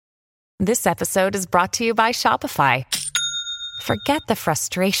This episode is brought to you by Shopify. Forget the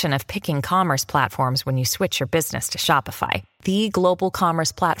frustration of picking commerce platforms when you switch your business to Shopify, the global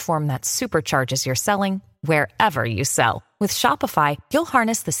commerce platform that supercharges your selling wherever you sell. With Shopify, you'll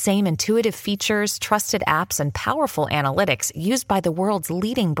harness the same intuitive features, trusted apps, and powerful analytics used by the world's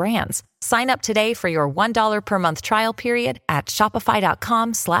leading brands. Sign up today for your $1 per month trial period at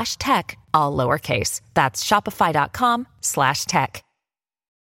shopify.com/tech, all lowercase. That's shopify.com/tech.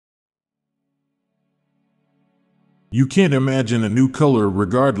 You can't imagine a new color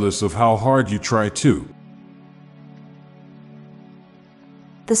regardless of how hard you try to.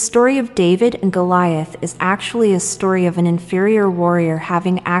 The story of David and Goliath is actually a story of an inferior warrior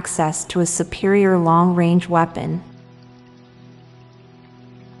having access to a superior long-range weapon.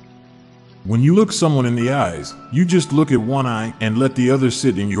 When you look someone in the eyes, you just look at one eye and let the other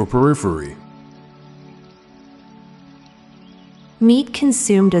sit in your periphery. Meat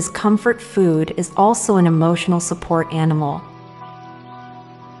consumed as comfort food is also an emotional support animal.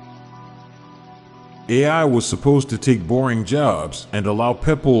 AI was supposed to take boring jobs and allow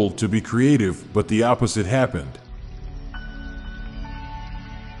people to be creative, but the opposite happened.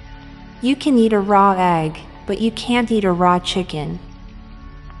 You can eat a raw egg, but you can't eat a raw chicken.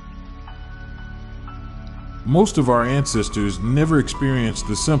 Most of our ancestors never experienced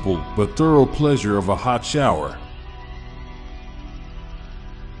the simple but thorough pleasure of a hot shower.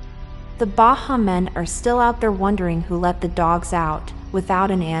 The Baha men are still out there wondering who let the dogs out, without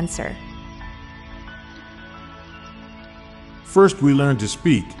an answer. First we learn to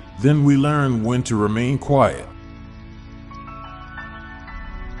speak, then we learn when to remain quiet.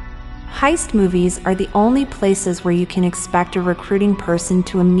 Heist movies are the only places where you can expect a recruiting person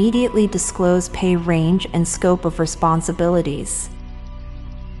to immediately disclose pay range and scope of responsibilities.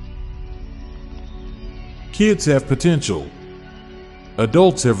 Kids have potential.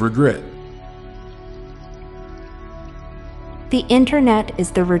 Adults have regret. The internet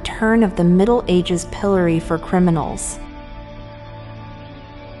is the return of the Middle Ages pillory for criminals.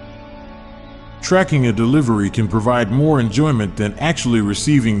 Tracking a delivery can provide more enjoyment than actually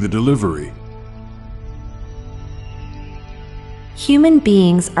receiving the delivery. Human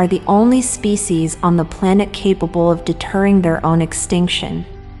beings are the only species on the planet capable of deterring their own extinction.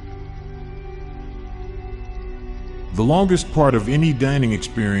 The longest part of any dining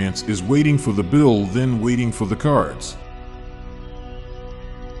experience is waiting for the bill, then waiting for the cards.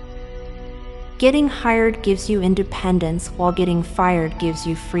 Getting hired gives you independence, while getting fired gives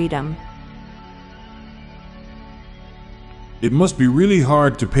you freedom. It must be really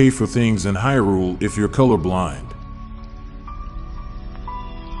hard to pay for things in Hyrule if you're colorblind.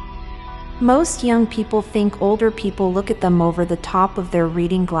 Most young people think older people look at them over the top of their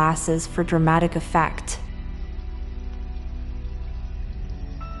reading glasses for dramatic effect.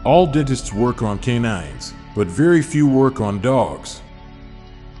 All dentists work on canines, but very few work on dogs.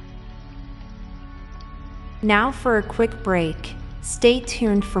 Now for a quick break. Stay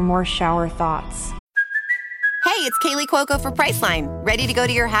tuned for more shower thoughts. Hey, it's Kaylee Cuoco for Priceline. Ready to go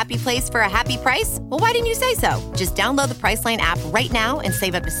to your happy place for a happy price? Well, why didn't you say so? Just download the Priceline app right now and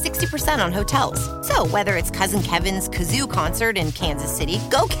save up to 60% on hotels. So whether it's Cousin Kevin's Kazoo Concert in Kansas City,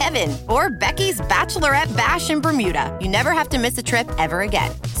 go Kevin, or Becky's Bachelorette Bash in Bermuda, you never have to miss a trip ever again.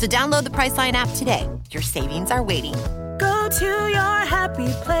 So download the Priceline app today. Your savings are waiting. Go to your happy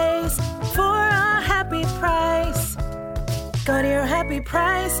place for a happy price. Go to your happy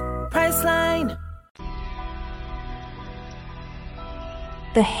price, Priceline.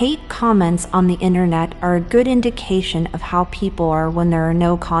 The hate comments on the internet are a good indication of how people are when there are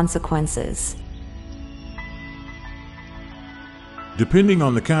no consequences. Depending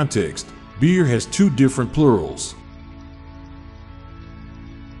on the context, beer has two different plurals.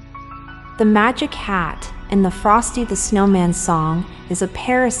 The Magic Hat in the Frosty the Snowman song is a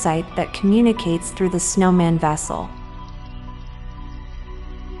parasite that communicates through the snowman vessel.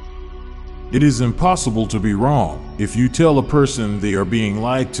 It is impossible to be wrong if you tell a person they are being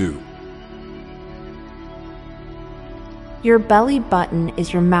lied to. Your belly button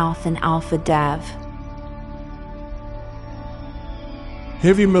is your mouth in Alpha Dev.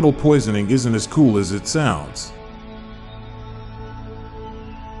 Heavy metal poisoning isn't as cool as it sounds.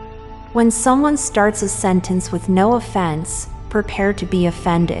 When someone starts a sentence with no offense, prepare to be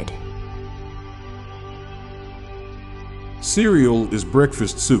offended. Cereal is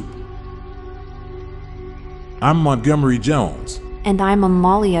breakfast soup. I'm Montgomery Jones. And I'm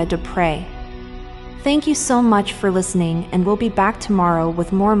Amalia Dupre. Thank you so much for listening, and we'll be back tomorrow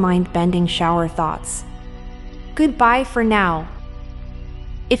with more mind-bending shower thoughts. Goodbye for now.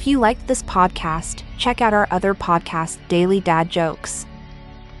 If you liked this podcast, check out our other podcast, Daily Dad Jokes.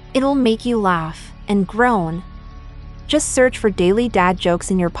 It'll make you laugh and groan. Just search for Daily Dad Jokes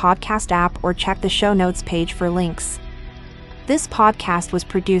in your podcast app or check the show notes page for links. This podcast was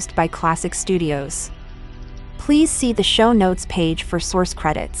produced by Classic Studios. Please see the show notes page for source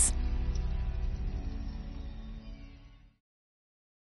credits.